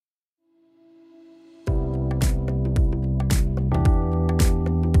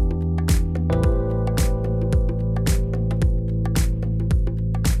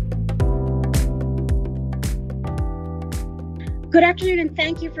Good afternoon, and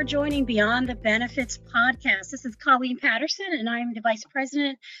thank you for joining Beyond the Benefits podcast. This is Colleen Patterson, and I'm the Vice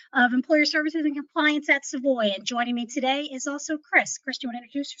President of Employer Services and Compliance at Savoy. And joining me today is also Chris. Chris, do you want to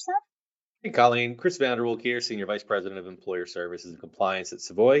introduce yourself? Hey, Colleen. Chris Vanderwolk here, Senior Vice President of Employer Services and Compliance at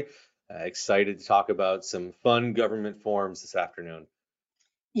Savoy. Excited to talk about some fun government forms this afternoon.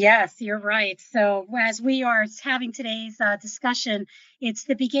 Yes, you're right. So as we are having today's discussion, it's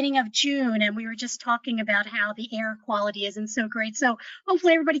the beginning of June, and we were just talking about how the air quality isn't so great. So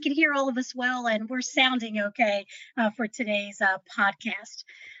hopefully everybody can hear all of us well, and we're sounding okay for today's podcast.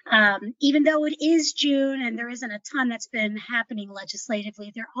 Even though it is June and there isn't a ton that's been happening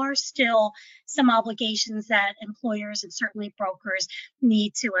legislatively, there are still some obligations that employers and certainly brokers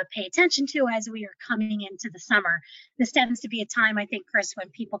need to pay attention to as we are coming into the summer. This tends to be a time, I think, Chris, when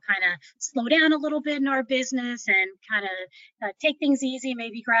people kind of slow down a little bit in our business and kind of take things easy,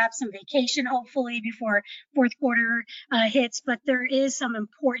 maybe grab some vacation, hopefully, before fourth quarter hits. But there is some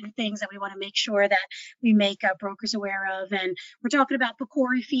important things that we want to make sure that we make brokers aware of. And we're talking about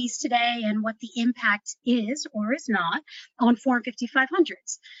PCORI fees today and what the impact is or is not on Form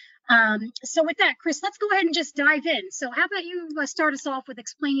 5500s. So with that, Chris, let's go ahead and just dive in. So how about you start us off with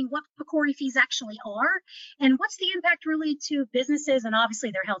explaining what PCORI fees actually are and what's the impact really to businesses and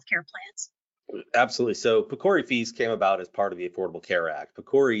obviously their healthcare plans? Absolutely. So PCORI fees came about as part of the Affordable Care Act.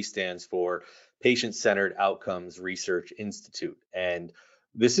 PCORI stands for Patient-Centered Outcomes Research Institute. And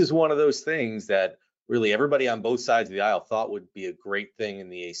this is one of those things that really everybody on both sides of the aisle thought would be a great thing in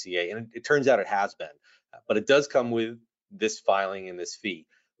the ACA. And it turns out it has been. But it does come with this filing and this fee.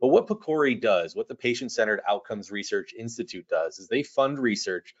 But what PCORI does, what the Patient-Centered Outcomes Research Institute does, is they fund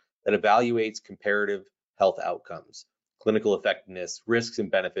research that evaluates comparative health outcomes, clinical effectiveness, risks and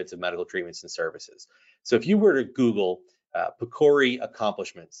benefits of medical treatments and services. So if you were to Google PCORI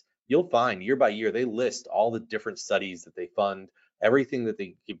accomplishments, you'll find year by year they list all the different studies that they fund, everything that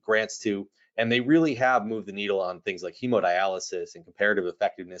they give grants to, and they really have moved the needle on things like hemodialysis and comparative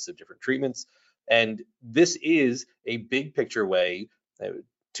effectiveness of different treatments. And this is a big picture way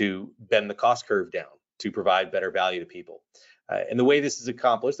to bend the cost curve down to provide better value to people. And the way this is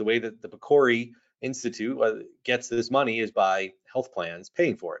accomplished, the way that the PCORI Institute gets this money is by health plans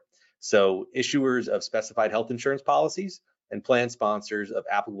paying for it. So issuers of specified health insurance policies and plan sponsors of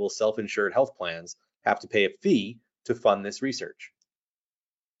applicable self-insured health plans have to pay a fee to fund this research.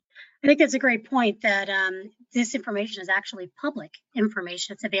 I think that's a great point that this information is actually public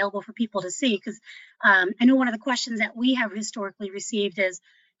information. It's available for people to see because I know one of the questions that we have historically received is,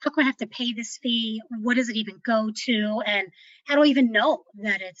 how can I have to pay this fee? What does it even go to? And how do I even know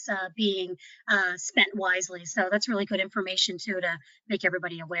that it's being spent wisely? So that's really good information too to make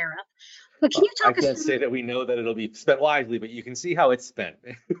everybody aware of. But can you talk us through? I can't say that we know that it'll be spent wisely, but you can see how it's spent.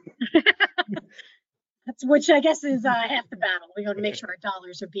 That's, which I guess is half the battle. We got to make sure our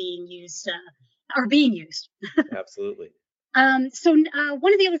dollars are being used. Absolutely. So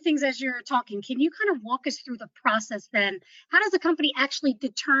one of the other things as you're talking, can you kind of walk us through the process then? How does a company actually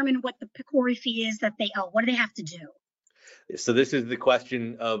determine what the PCORI fee is that they owe? What do they have to do? So this is the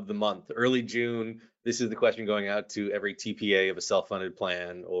question of the month. Early June, this is the question going out to every TPA of a self-funded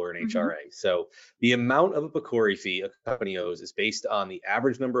plan or an HRA. So the amount of a PCORI fee a company owes is based on the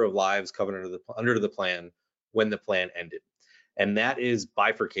average number of lives covered under the plan when the plan ended. And that is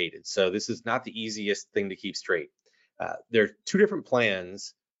bifurcated. So this is not the easiest thing to keep straight. There are two different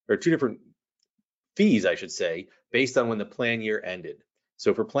plans, or two different fees, I should say, based on when the plan year ended.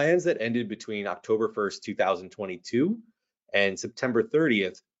 So for plans that ended between October 1st, 2022 and September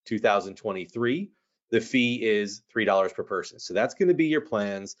 30th, 2023, the fee is $3 per person. So that's going to be your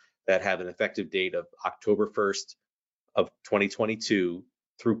plans that have an effective date of October 1st of 2022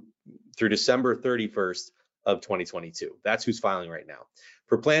 through December 31st of 2022. That's who's filing right now.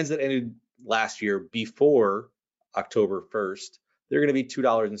 For plans that ended last year before October 1st, they're going to be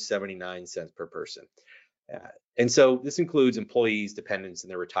 $2.79 per person. And so this includes employees, dependents, and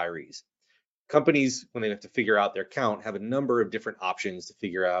their retirees. Companies, when they have to figure out their count, have a number of different options to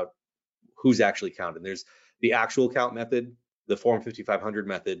figure out who's actually counted. There's the actual count method, the Form 5500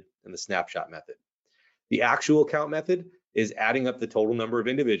 method, and the snapshot method. The actual count method is adding up the total number of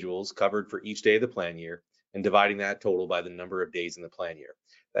individuals covered for each day of the plan year and dividing that total by the number of days in the plan year.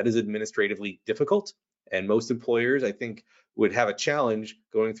 That is administratively difficult, and most employers, I think, would have a challenge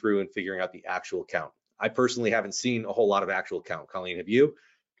going through and figuring out the actual count. I personally haven't seen a whole lot of actual count. Colleen, have you?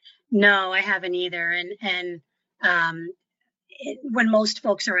 No, I haven't either. And when most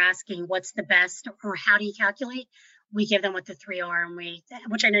folks are asking what's the best or how do you calculate, we give them what the three are, and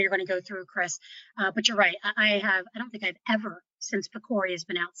which I know you're going to go through, Chris. But you're right. I don't think I've ever, since PCORI has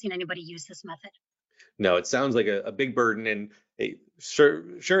been out, seen anybody use this method. No, it sounds like a big burden, and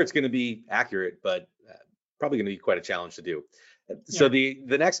sure it's going to be accurate, but probably going to be quite a challenge to do. So Yeah.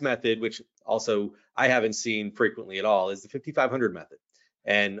 the next method, which also I haven't seen frequently at all, is the 5500 method.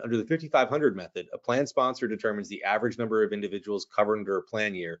 And under the 5500 method, a plan sponsor determines the average number of individuals covered under a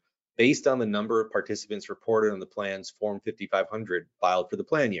plan year based on the number of participants reported on the plan's Form 5500 filed for the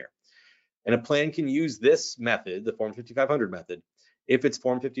plan year. And a plan can use this method, the Form 5500 method, if its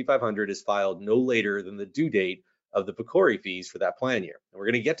Form 5500 is filed no later than the due date of the PCORI fees for that plan year. And we're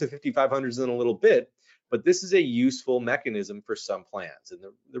going to get to 5500s in a little bit, but this is a useful mechanism for some plans. And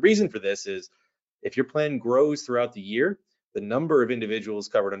the reason for this is if your plan grows throughout the year, the number of individuals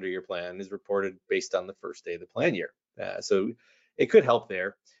covered under your plan is reported based on the first day of the plan year. So it could help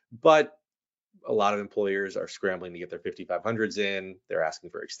there, but a lot of employers are scrambling to get their 5500s in. They're asking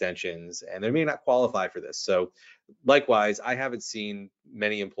for extensions, and they may not qualify for this. So likewise, I haven't seen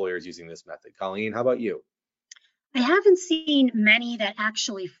many employers using this method. Colleen, how about you? I haven't seen many that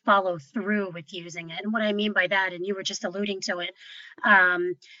actually follow through with using it. And what I mean by that, and you were just alluding to it,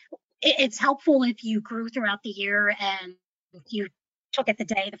 um, it's helpful if you grew throughout the year and you took it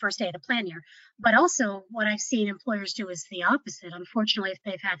the first day of the plan year. But also, what I've seen employers do is the opposite. Unfortunately, if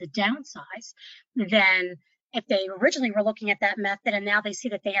they've had to downsize, then if they originally were looking at that method and now they see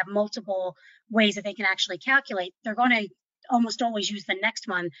that they have multiple ways that they can actually calculate, they're going to almost always use the next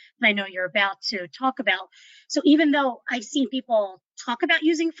one that I know you're about to talk about. So even though I've seen people talk about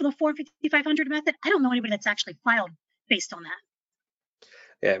using for the 4,500 method, I don't know anybody that's actually filed based on that.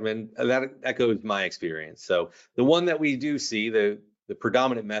 Yeah, I mean, that echoes my experience. So the one that we do see, the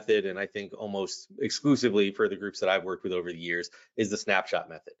predominant method, and I think almost exclusively for the groups that I've worked with over the years, is the snapshot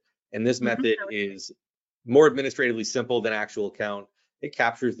method. And this method is more administratively simple than actual count. It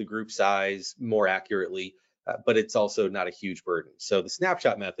captures the group size more accurately, but it's also not a huge burden. So the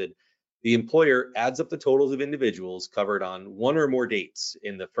snapshot method, the employer adds up the totals of individuals covered on one or more dates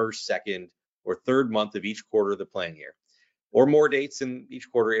in the first, second, or third month of each quarter of the plan year, or more dates in each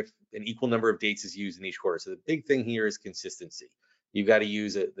quarter if an equal number of dates is used in each quarter. So the big thing here is consistency. You've got to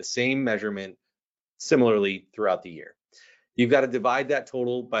use the same measurement similarly throughout the year. You've got to divide that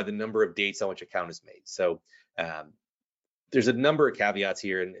total by the number of dates on which a count is made. So there's a number of caveats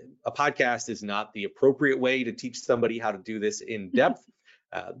here, and a podcast is not the appropriate way to teach somebody how to do this in depth.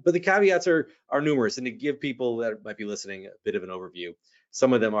 But the caveats are numerous, and to give people that might be listening a bit of an overview,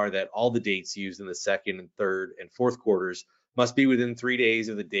 some of them are that all the dates used in the second and third and fourth quarters must be within 3 days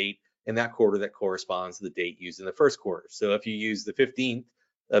of the date in that quarter that corresponds to the date used in the first quarter. So if you use the 15th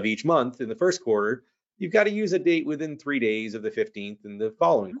of each month in the first quarter, you've got to use a date within 3 days of the 15th in the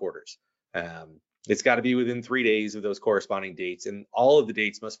following quarters. It's got to be within 3 days of those corresponding dates, and all of the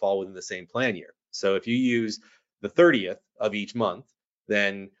dates must fall within the same plan year. So if you use the 30th of each month,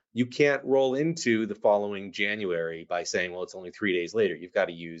 then you can't roll into the following January by saying, well, it's only 3 days later. You've got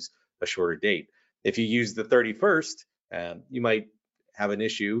to use a shorter date. If you use the 31st, you might have an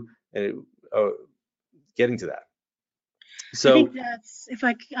issue getting to that. So I think that's, if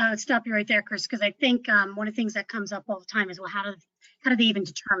I stop you right there, Chris, because I think one of the things that comes up all the time is, well, how do they even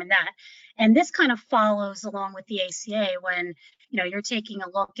determine that? And this kind of follows along with the ACA when, you're taking a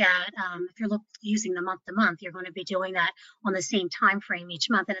look at, if you're using the month to month, you're going to be doing that on the same time frame each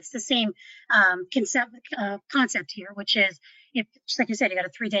month. And it's the same concept here, which is, just like you said, you got a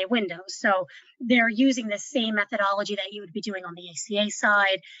 3-day window. So they're using the same methodology that you would be doing on the ACA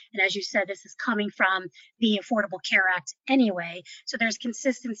side. And as you said, this is coming from the Affordable Care Act anyway. So there's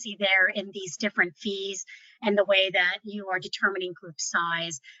consistency there in these different fees and the way that you are determining group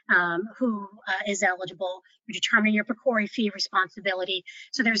size, who is eligible, you're determining your PCORI fee responsibility.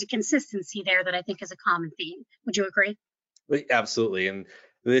 So there's a consistency there that I think is a common theme. Would you agree? Absolutely. And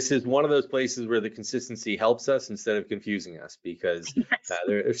this is one of those places where the consistency helps us instead of confusing us, because Yes.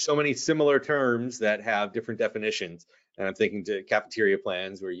 there are so many similar terms that have different definitions. And I'm thinking to cafeteria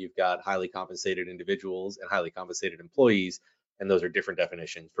plans where you've got highly compensated individuals and highly compensated employees, and those are different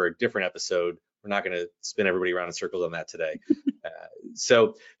definitions for a different episode. We're not going to spin everybody around in circles on that today.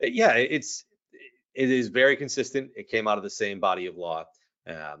 It is very consistent. It came out of the same body of law.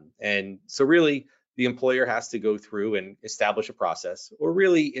 And so really, the employer has to go through and establish a process, or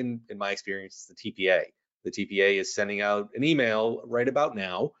really, in my experience, it's the TPA. The TPA is sending out an email right about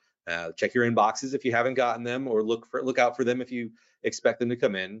now. Check your inboxes if you haven't gotten them, or look out for them if you expect them to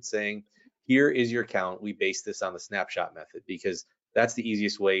come in, saying, here is your count. We base this on the snapshot method, because that's the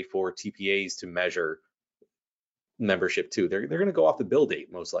easiest way for TPAs to measure membership too. They're going to go off the bill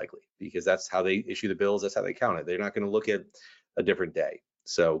date most likely, because that's how they issue the bills. That's how they count it. They're not going to look at a different day.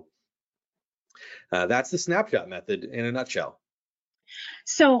 So that's the snapshot method in a nutshell.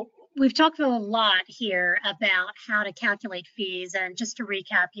 So we've talked a lot here about how to calculate fees. And just to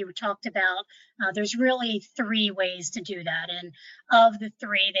recap, you talked about there's really three ways to do that. And of the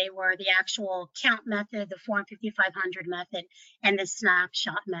three, they were the actual count method, the Form 5500 method, and the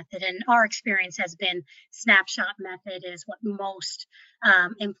snapshot method. And our experience has been snapshot method is what most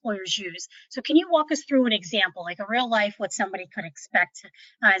employers use. So can you walk us through an example, like a real life, what somebody could expect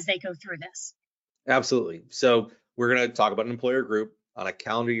as they go through this? Absolutely. So we're going to talk about an employer group on a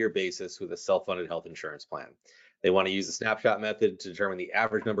calendar year basis with a self-funded health insurance plan. They want to use the snapshot method to determine the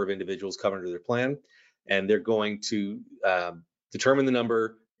average number of individuals covered under their plan, and they're going to determine the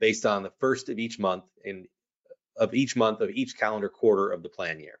number based on the first of each month of each calendar quarter of the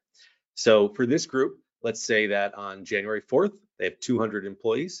plan year. So for this group, let's say that on January 4th, they have 200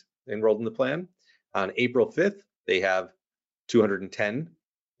 employees enrolled in the plan. On April 5th, they have 210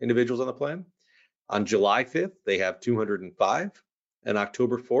 individuals on the plan. On July 5th, they have 205, and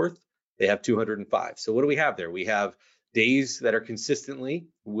October 4th, they have 205. So what do we have there? We have days that are consistently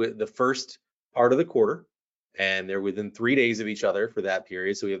with the first part of the quarter, and they're within 3 days of each other for that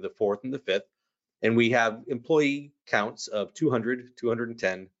period. So we have the 4th and the 5th, and we have employee counts of 200,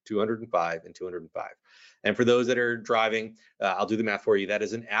 210, 205, and 205. And for those that are driving, I'll do the math for you. That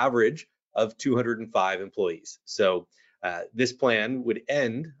is an average of 205 employees. So this plan would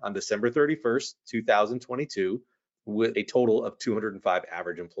end on December 31st, 2022, with a total of 205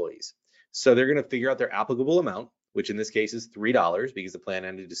 average employees. So they're going to figure out their applicable amount, which in this case is $3 because the plan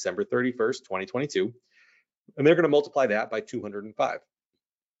ended December 31st, 2022. And they're going to multiply that by 205.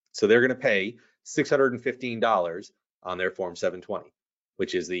 So they're going to pay $615 on their Form 720,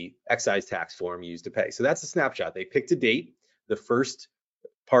 which is the excise tax form used to pay. So that's a snapshot. They picked a date, the first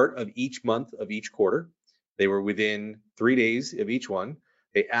part of each month of each quarter. They were within 3 days of each one.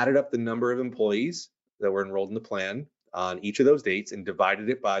 They added up the number of employees that were enrolled in the plan on each of those dates and divided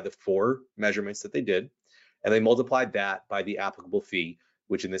it by the 4 measurements that they did. And they multiplied that by the applicable fee,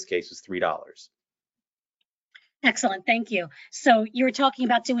 which in this case was $3. Excellent, thank you. So you were talking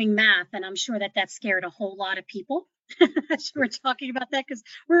about doing math, and I'm sure that scared a whole lot of people. We're talking about that because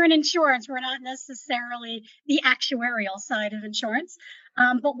we're in insurance. We're not necessarily the actuarial side of insurance.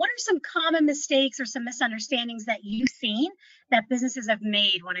 But what are some common mistakes or some misunderstandings that you've seen that businesses have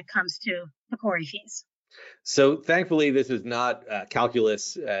made when it comes to PCORI fees? So thankfully, this is not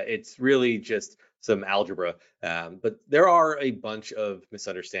calculus. It's really just some algebra. But there are a bunch of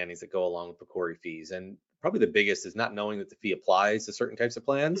misunderstandings that go along with PCORI fees. And probably the biggest is not knowing that the fee applies to certain types of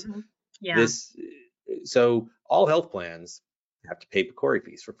plans. Mm-hmm. Yeah. So all health plans have to pay PCORI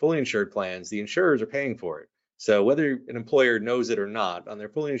fees. For fully insured plans, the insurers are paying for it. So whether an employer knows it or not, on their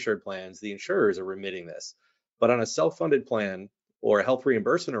fully insured plans, the insurers are remitting this. But on a self-funded plan or a health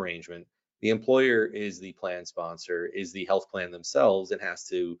reimbursement arrangement, the employer is the plan sponsor, is the health plan themselves, and has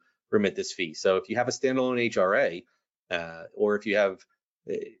to remit this fee. So if you have a standalone HRA, or if you have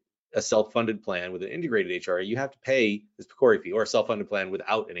a self-funded plan with an integrated HRA, you have to pay this PCORI fee, or a self-funded plan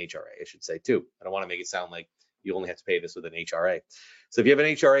without an HRA, I should say too. I don't want to make it sound like you only have to pay this with an HRA. So if you have an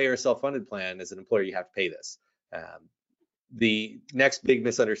HRA or a self-funded plan as an employer, you have to pay this. The next big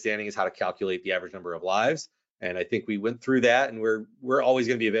misunderstanding is how to calculate the average number of lives. And I think we went through that, and we're always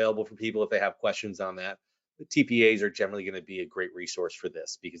going to be available for people if they have questions on that. The TPAs are generally going to be a great resource for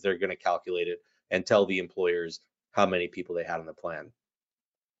this because they're going to calculate it and tell the employers how many people they had on the plan.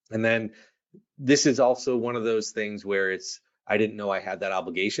 And then this is also one of those things where I didn't know I had that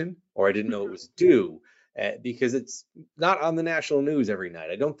obligation, or I didn't know it was due, because it's not on the national news every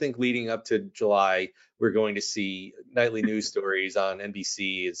night. I don't think leading up to July, we're going to see nightly news stories on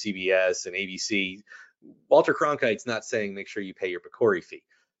NBC and CBS and ABC. Walter Cronkite's not saying make sure you pay your PCORI fee.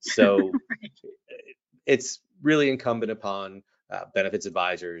 So it's really incumbent upon benefits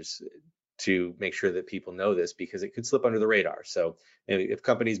advisors to make sure that people know this, because it could slip under the radar. So if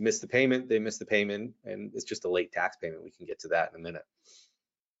companies miss the payment, they miss the payment, and it's just a late tax payment. We can get to that in a minute.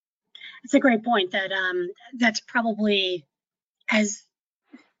 It's a great point. That's probably as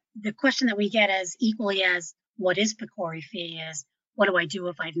the question that we get as equally as what is PCORI fee is, what do I do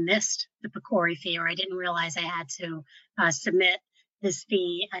if I've missed the PCORI fee, or I didn't realize I had to submit this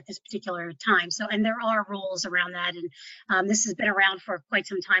fee at this particular time. So, and there are rules around that, and this has been around for quite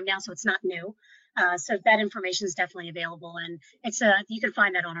some time now, so it's not new. So that information is definitely available, and you can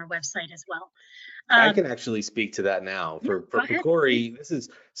find that on our website as well. I can actually speak to that now. For PCORI,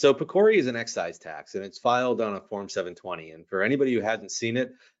 PCORI is an excise tax, and it's filed on a Form 720. And for anybody who hasn't seen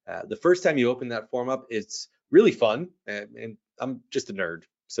it, the first time you open that form up, it's really fun. And I'm just a nerd,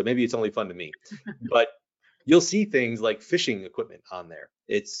 so maybe it's only fun to me. But you'll see things like fishing equipment on there.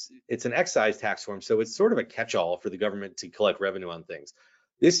 It's an excise tax form, so it's sort of a catch-all for the government to collect revenue on things.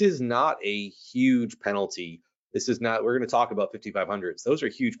 This is not a huge penalty. This is not, we're going to talk about 5500s. Those are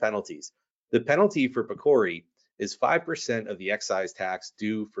huge penalties. The penalty for PCORI is 5% of the excise tax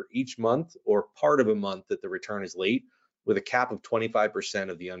due for each month or part of a month that the return is late, with a cap of 25%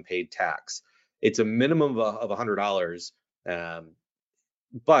 of the unpaid tax. It's a minimum of $100,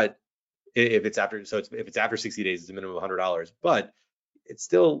 but if it's after, if it's after 60 days, it's a minimum of $100, but it's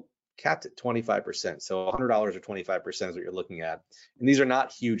still capped at 25%. So $100 or 25% is what you're looking at. And these are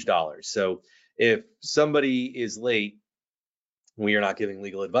not huge dollars. So if somebody is late, we are not giving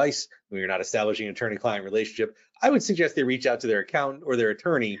legal advice, we are not establishing an attorney-client relationship, I would suggest they reach out to their accountant or their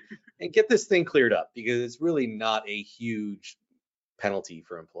attorney and get this thing cleared up, because it's really not a huge penalty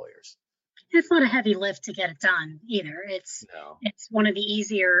for employers. It's not a heavy lift to get it done either. It's one of the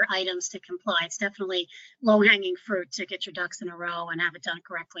easier items to comply. It's definitely low-hanging fruit to get your ducks in a row and have it done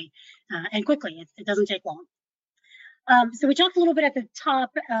correctly and quickly. It doesn't take long. So we talked a little bit at the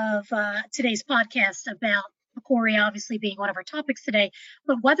top of today's podcast about PCORI obviously being one of our topics today,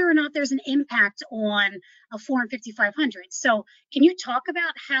 but whether or not there's an impact on a Form 5500. So can you talk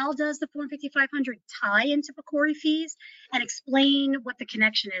about how does the Form 5500 tie into PCORI fees, and explain what the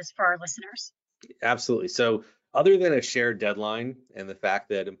connection is for our listeners? Absolutely. So other than a shared deadline and the fact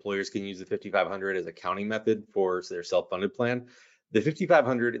that employers can use the 5500 as a counting method for their self-funded plan, the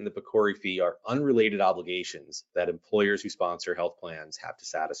 5500 and the PCORI fee are unrelated obligations that employers who sponsor health plans have to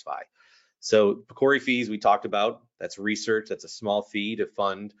satisfy. So PCORI fees we talked about, that's research, that's a small fee to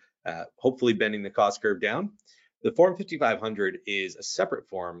fund, hopefully bending the cost curve down. The Form 5500 is a separate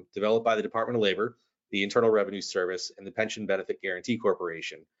form developed by the Department of Labor, the Internal Revenue Service, and the Pension Benefit Guaranty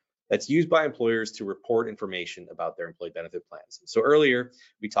Corporation that's used by employers to report information about their employee benefit plans. So earlier,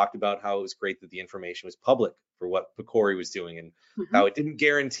 we talked about how it was great that the information was public for what PCORI was doing, and how it didn't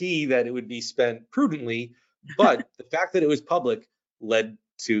guarantee that it would be spent prudently, but the fact that it was public led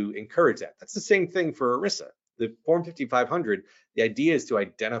to encourage that. That's the same thing for ERISA. The Form 5500, the idea is to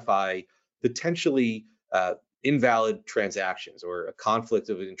identify potentially invalid transactions or a conflict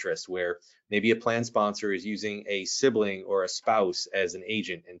of interest where maybe a plan sponsor is using a sibling or a spouse as an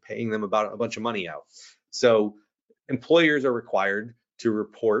agent and paying them about a bunch of money out. So employers are required to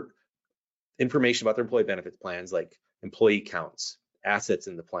report information about their employee benefits plans, like employee counts, assets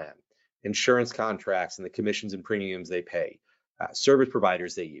in the plan, insurance contracts and the commissions and premiums they pay, service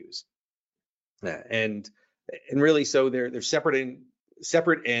providers they use, and really, so they're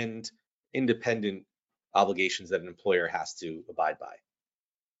separate and independent obligations that an employer has to abide by.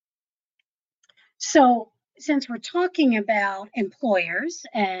 So since we're talking about employers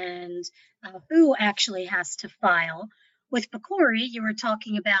and who actually has to file with PCORI, you were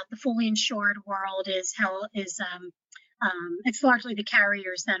talking about the fully insured world is it's largely the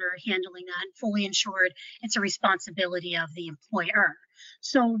carriers that are handling that. Fully insured, it's a responsibility of the employer.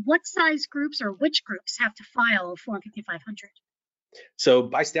 So what size groups or which groups have to file Form 5500? So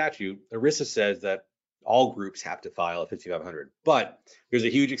by statute, ERISA says that all groups have to file a 5500, but there's a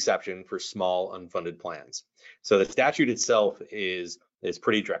huge exception for small unfunded plans. So the statute itself is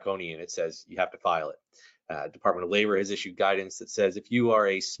pretty draconian. It says you have to file it. Department of Labor has issued guidance that says if you are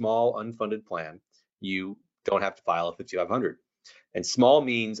a small unfunded plan, you don't have to file a 5500. And small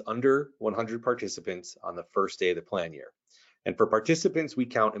means under 100 participants on the first day of the plan year. And for participants, we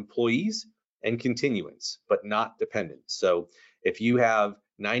count employees and continuants, but not dependents. So if you have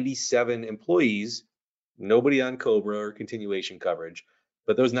 97 employees, nobody on COBRA or continuation coverage,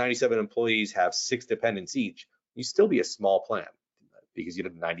 but those 97 employees have 6 dependents each, you still be a small plan because you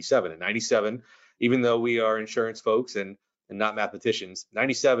have 97. And 97, even though we are insurance folks and not mathematicians,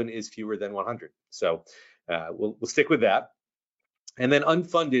 97 is fewer than 100. So we'll stick with that. And then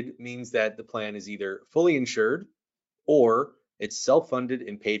unfunded means that the plan is either fully insured or it's self-funded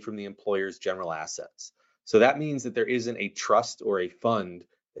and paid from the employer's general assets. So that means that there isn't a trust or a fund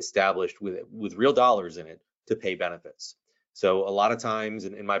established with real dollars in it to pay benefits. So a lot of times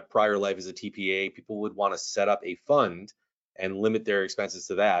in my prior life as a TPA, people would want to set up a fund and limit their expenses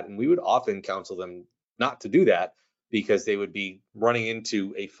to that. And we would often counsel them not to do that because they would be running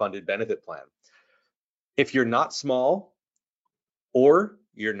into a funded benefit plan. If you're not small or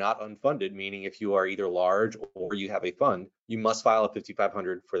you're not unfunded, meaning if you are either large or you have a fund, you must file a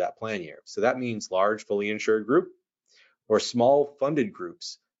 5500 for that plan year. So that means large, fully insured group or small funded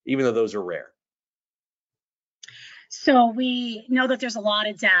groups, even though those are rare. So we know that there's a lot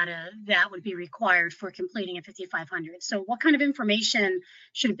of data that would be required for completing a 5500. So what kind of information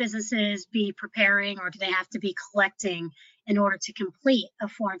should businesses be preparing, or do they have to be collecting in order to complete a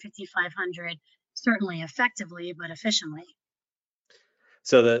Form 5500, certainly effectively, but efficiently?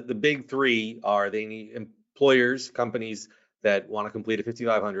 So the big three are they need employers, companies, that want to complete a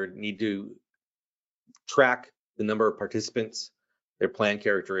 5500 need to track the number of participants, their plan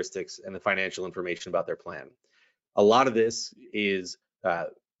characteristics, and the financial information about their plan. A lot of this is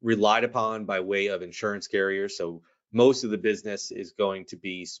relied upon by way of insurance carriers. So most of the business is going to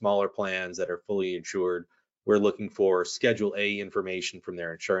be smaller plans that are fully insured. We're looking for Schedule A information from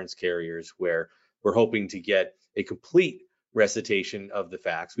their insurance carriers, where we're hoping to get a complete recitation of the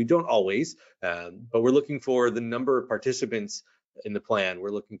facts. We don't always, but we're looking for the number of participants in the plan. We're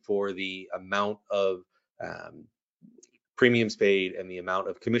looking for the amount of premiums paid and the amount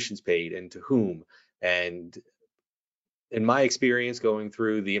of commissions paid and to whom. And in my experience going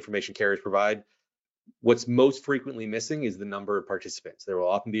through the information carriers provide, what's most frequently missing is the number of participants. There will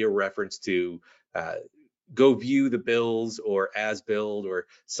often be a reference to go view the bills or as billed or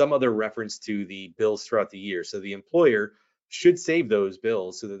some other reference to the bills throughout the year. So the employer should save those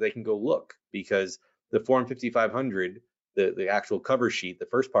bills so that they can go look, because the Form 5500, the actual cover sheet, the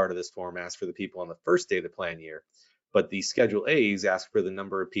first part of this form asks for the people on the first day of the plan year, but the Schedule A's ask for the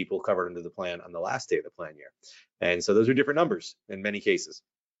number of people covered under the plan on the last day of the plan year. And so those are different numbers in many cases.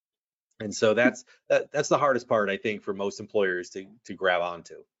 And so that's the hardest part, I think, for most employers to grab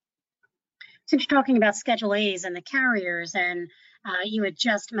onto. Since you're talking about Schedule A's and the carriers, and you had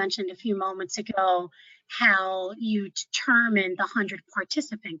just mentioned a few moments ago how you determine the 100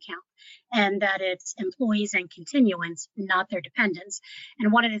 participant count, and that it's employees and continuants, not their dependents.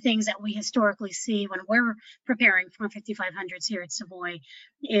 And one of the things that we historically see when we're preparing for 5500s here at Savoy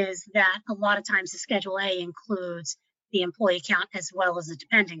is that a lot of times the Schedule A includes the employee count as well as the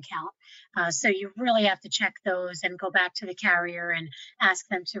dependent count. So you really have to check those and go back to the carrier and ask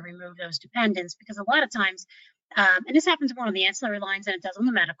them to remove those dependents, because a lot of times, and this happens more on the ancillary lines than it does on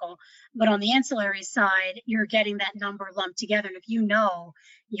the medical, but on the ancillary side, you're getting that number lumped together. And if you know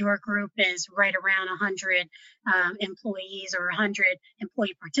your group is right around 100 employees or 100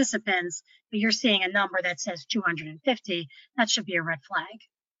 employee participants, but you're seeing a number that says 250, that should be a red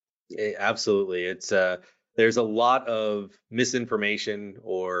flag. Absolutely. It's there's a lot of misinformation,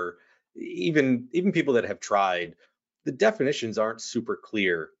 or even people that have tried. The definitions aren't super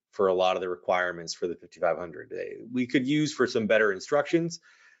clear for a lot of the requirements for the 5500. We could use for some better instructions.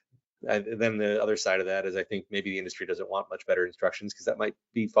 Then the other side of that is I think maybe the industry doesn't want much better instructions, because that might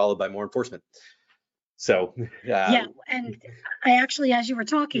be followed by more enforcement. So yeah, and I actually, as you were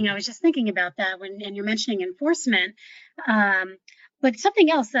talking, I was just thinking about that and you're mentioning enforcement. But something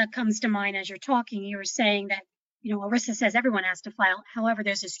else that comes to mind as you're talking, you were saying that, ERISA says everyone has to file. However,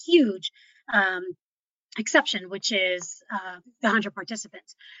 there's this huge exception, which is the 100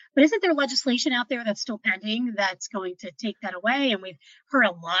 participants. But isn't there legislation out there that's still pending that's going to take that away? And we've heard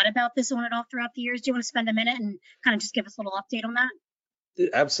a lot about this on and off throughout the years. Do you want to spend a minute and kind of just give us a little update on that?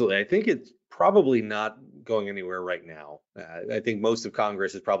 Absolutely. I think it's probably not going anywhere right now. I think most of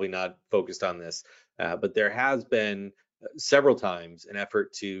Congress is probably not focused on this, but there has been several times an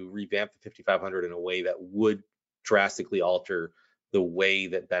effort to revamp the 5500 in a way that would drastically alter the way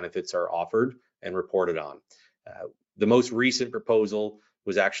that benefits are offered and reported on. The most recent proposal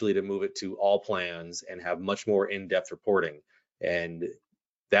was actually to move it to all plans and have much more in-depth reporting. And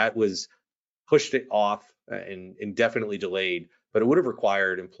that was pushed it off and indefinitely delayed, but it would have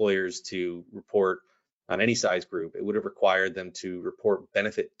required employers to report on any size group. It would have required them to report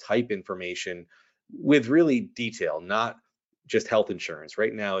benefit type information with really detail, not just health insurance.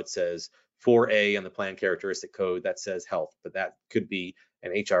 Right now it says 4A on the plan characteristic code that says health, but that could be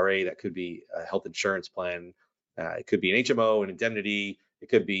an HRA, that could be a health insurance plan, it could be an HMO, an indemnity, it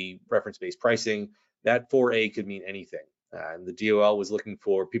could be reference-based pricing. That 4A could mean anything. And the DOL was looking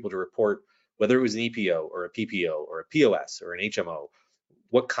for people to report whether it was an EPO or a PPO or a POS or an HMO,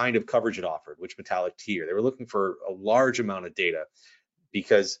 what kind of coverage it offered, which metallic tier. They were looking for a large amount of data,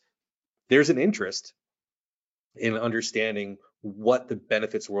 because there's an interest in understanding what the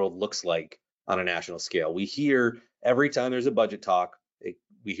benefits world looks like on a national scale. We hear every time there's a budget talk,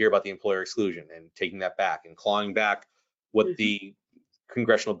 we hear about the employer exclusion and taking that back and clawing back what the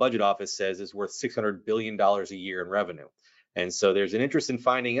Congressional Budget Office says is worth $600 billion a year in revenue. And so there's an interest in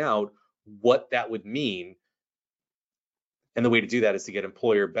finding out what that would mean. And the way to do that is to get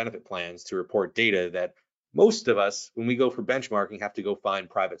employer benefit plans to report data that most of us, when we go for benchmarking, have to go find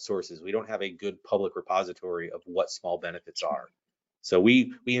private sources. We don't have a good public repository of what small benefits are. So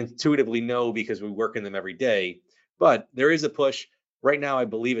we intuitively know because we work in them every day, but there is a push. Right now, I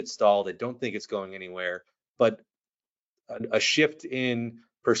believe it's stalled. I don't think it's going anywhere, but a shift in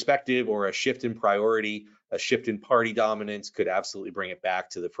perspective or a shift in priority, a shift in party dominance could absolutely bring it back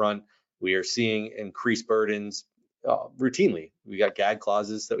to the front. We are seeing increased burdens routinely. We got gag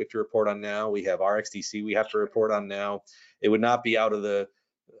clauses that we have to report on now. We have RxDC we have to report on now. It would not be out of the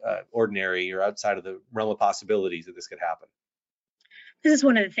ordinary or outside of the realm of possibilities that this could happen. This is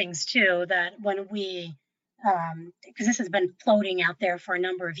one of the things too, that when we, because this has been floating out there for a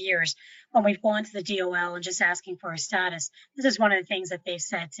number of years, when we've gone to the DOL and just asking for a status, this is one of the things that they've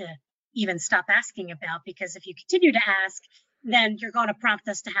said to even stop asking about, because if you continue to ask, then you're going to prompt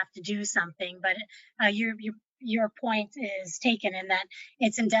us to have to do something. But your point is taken in that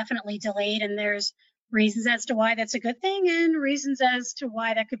it's indefinitely delayed, and there's reasons as to why that's a good thing and reasons as to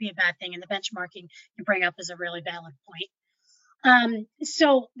why that could be a bad thing. And the benchmarking you bring up is a really valid point.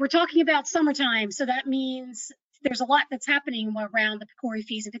 So we're talking about summertime. So that means there's a lot that's happening around the PCORI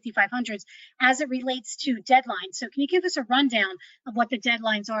fees and 5500s as it relates to deadlines. So can you give us a rundown of what the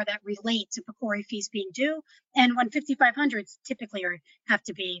deadlines are that relate to PCORI fees being due and when 5500s typically have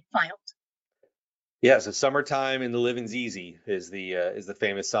to be filed? Yeah, so summertime and the living's easy is the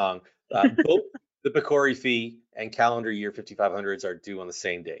famous song. Both the PCORI fee and calendar year 5500s are due on the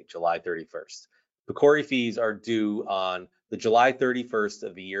same day, July 31st. PCORI fees are due on the July 31st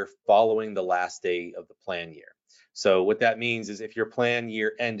of the year following the last day of the plan year. So what that means is if your plan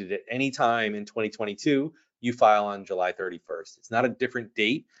year ended at any time in 2022, you file on July 31st. It's not a different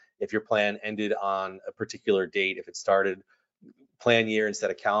date if your plan ended on a particular date. If it started plan year instead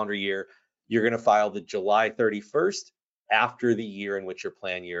of calendar year, you're going to file the July 31st after the year in which your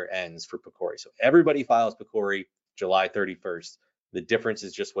plan year ends for PCORI. So everybody files PCORI July 31st. The difference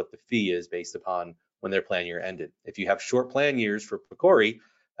is just what the fee is based upon when their plan year ended. If you have short plan years for PCORI,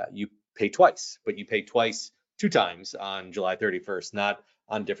 you pay twice, but you pay twice 2 times on July 31st, not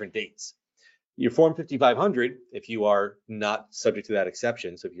on different dates. Your Form 5500, if you are not subject to that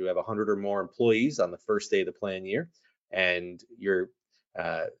exception, so if you have 100 or more employees on the first day of the plan year and you're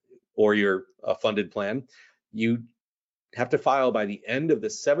a funded plan, you have to file by the end of the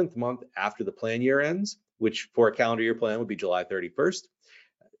 7th month after the plan year ends, which for a calendar year plan would be July 31st.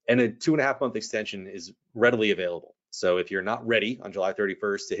 And a 2.5-month extension is readily available. So if you're not ready on July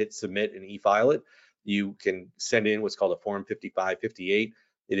 31st to hit submit and e-file it, you can send in what's called a Form 5558.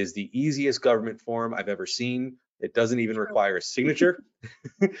 It is the easiest government form I've ever seen. It doesn't even require a signature.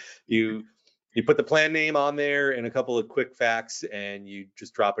 You put the plan name on there and a couple of quick facts, and you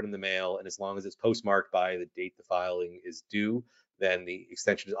just drop it in the mail. And as long as it's postmarked by the date the filing is due, then the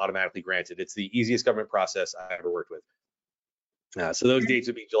extension is automatically granted. It's the easiest government process I've ever worked with. So those dates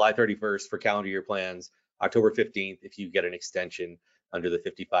would be July 31st for calendar year plans, October 15th if you get an extension under the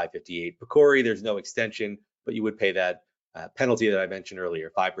 5558. PCORI, there's no extension, but you would pay that penalty that I mentioned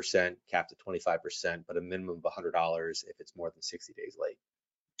earlier, 5%, capped at 25%, but a minimum of $100 if it's more than 60 days late.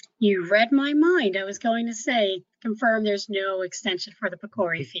 You read my mind. I was going to say, confirm there's no extension for the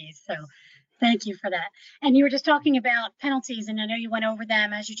PCORI fees. So thank you for that. And you were just talking about penalties, and I know you went over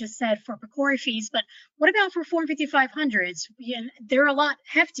them, as you just said, for PCORI fees, but what about for Form 5500s? They're a lot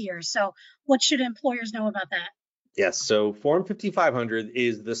heftier. So what should employers know about that? Yes, so Form 5500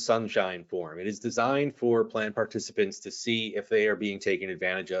 is the sunshine form. It is designed for plan participants to see if they are being taken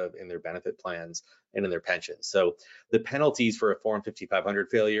advantage of in their benefit plans and in their pensions. So the penalties for a Form 5500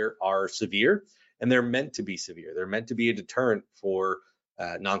 failure are severe, and they're meant to be severe. They're meant to be a deterrent for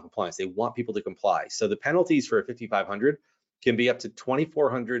noncompliance. They want people to comply. So the penalties for a 5500 can be up to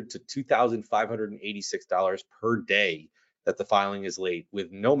 $2,400 to $2,586 per day that the filing is late,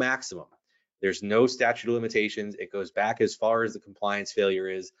 with no maximum. There's no statute of limitations. It goes back as far as the compliance failure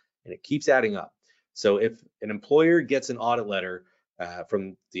is, and it keeps adding up. So if an employer gets an audit letter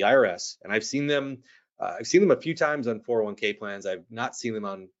from the IRS, and I've seen them a few times on 401k plans. I've not seen them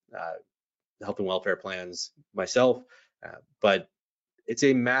on health and welfare plans myself, but it's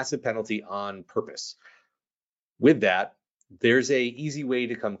a massive penalty on purpose. With that, there's a easy way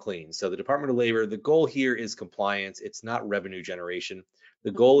to come clean. So the Department of Labor, the goal here is compliance. It's not revenue generation.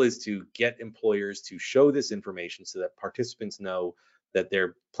 The goal is to get employers to show this information so that participants know that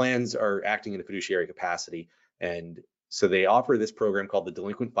their plans are acting in a fiduciary capacity. And so they offer this program called the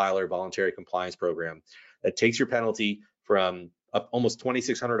Delinquent Filer Voluntary Compliance Program that takes your penalty from almost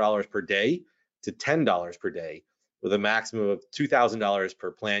 $2,600 per day to $10 per day, with a maximum of $2,000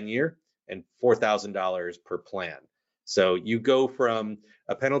 per plan year and $4,000 per plan. So you go from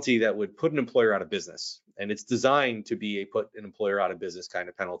a penalty that would put an employer out of business, and it's designed to be a put an employer out of business kind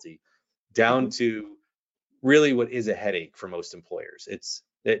of penalty, down to really what is a headache for most employers. It's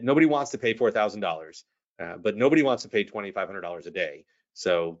that nobody wants to pay $4,000, but nobody wants to pay $2,500 a day.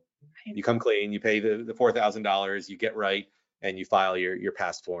 So you come clean, you pay the $4,000, you get right, and you file your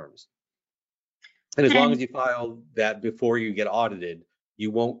past forms. And as long as you file that before you get audited,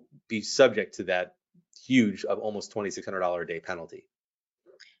 you won't be subject to that huge, of almost $2,600 a day penalty.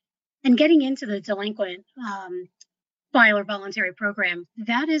 And getting into the delinquent filer voluntary program,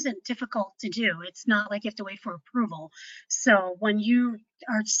 that isn't difficult to do. It's not like you have to wait for approval. So when you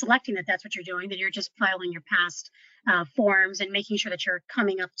are selecting that that's what you're doing, then you're just filing your past forms and making sure that you're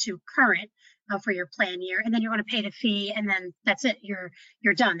coming up to current for your plan year, and then you're going to pay the fee, and then that's it.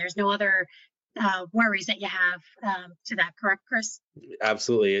 You're done. There's no other worries that you have to that, correct, Chris?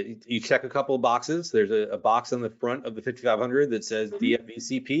 Absolutely. You check a couple of boxes. There's a box on the front of the 5500 that says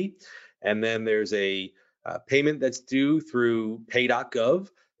DFVCP, and then there's a payment that's due through pay.gov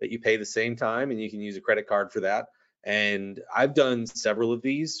that you pay the same time, and you can use a credit card for that. And I've done several of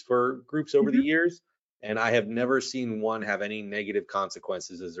these for groups over the years, and I have never seen one have any negative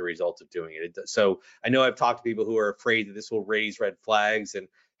consequences as a result of doing it. So I know I've talked to people who are afraid that this will raise red flags, and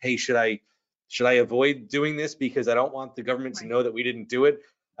hey, should I avoid doing this because I don't want the government to know that we didn't do it?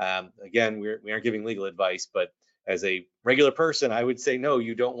 Again, we aren't giving legal advice, but as a regular person, I would say no,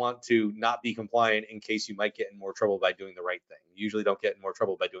 you don't want to not be compliant in case you might get in more trouble by doing the right thing. You usually don't get in more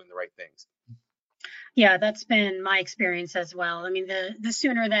trouble by doing the right things. Yeah, that's been my experience as well. I mean, the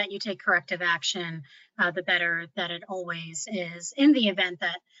sooner that you take corrective action, the better that it always is in the event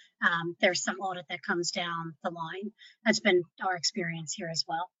that there's some audit that comes down the line. That's been our experience here as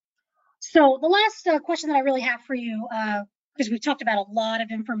well. So the last question that I really have for you, because we've talked about a lot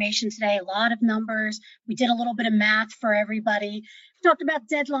of information today, a lot of numbers. We did a little bit of math for everybody. We talked about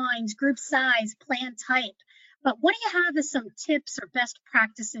deadlines, group size, plan type. But what do you have as some tips or best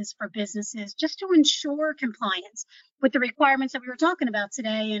practices for businesses just to ensure compliance with the requirements that we were talking about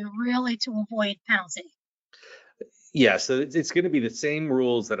today and really to avoid penalty? Yeah, so it's going to be the same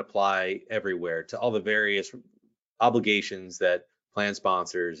rules that apply everywhere to all the various obligations that plan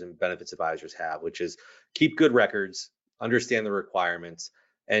sponsors and benefits advisors have, which is keep good records, understand the requirements,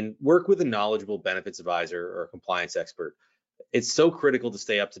 and work with a knowledgeable benefits advisor or a compliance expert. It's so critical to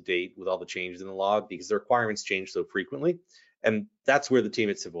stay up to date with all the changes in the law because the requirements change so frequently. And that's where the team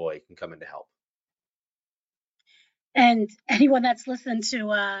at Savoy can come in to help. And anyone that's listened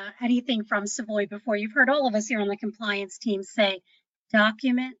to anything from Savoy before, you've heard all of us here on the compliance team say,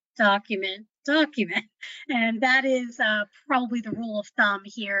 document, document, document. And that is probably the rule of thumb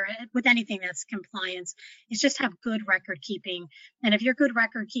here with anything that's compliance, is just have good record keeping. And if your good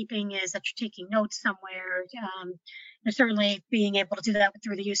record keeping is that you're taking notes somewhere, you're certainly being able to do that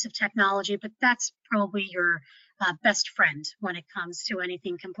through the use of technology, but that's probably your best friend when it comes to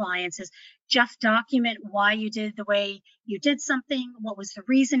anything compliance, is just document why you did the way you did something, what was the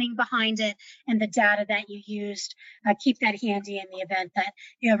reasoning behind it, and the data that you used. Keep that handy in the event that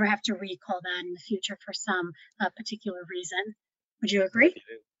you ever have to recall that in the future for some particular reason. Would you agree?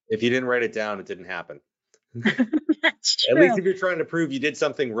 If you didn't write it down, it didn't happen. That's true. At least if you're trying to prove you did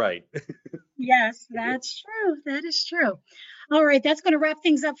something right. Yes, that's true. That is true. All right, that's going to wrap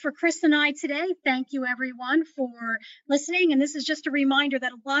things up for Chris and I today. Thank you, everyone, for listening. And this is just a reminder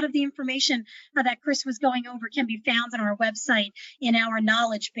that a lot of the information that Chris was going over can be found on our website in our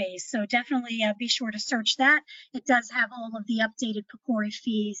knowledge base. So definitely be sure to search that. It does have all of the updated PCORI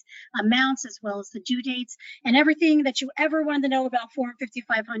fees amounts, as well as the due dates, and everything that you ever wanted to know about Form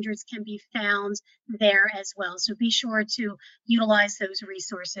 5500s can be found there as well. So be sure to utilize those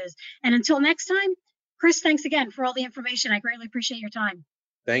resources. And until next time, Chris, thanks again for all the information. I greatly appreciate your time.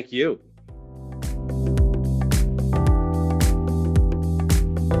 Thank you.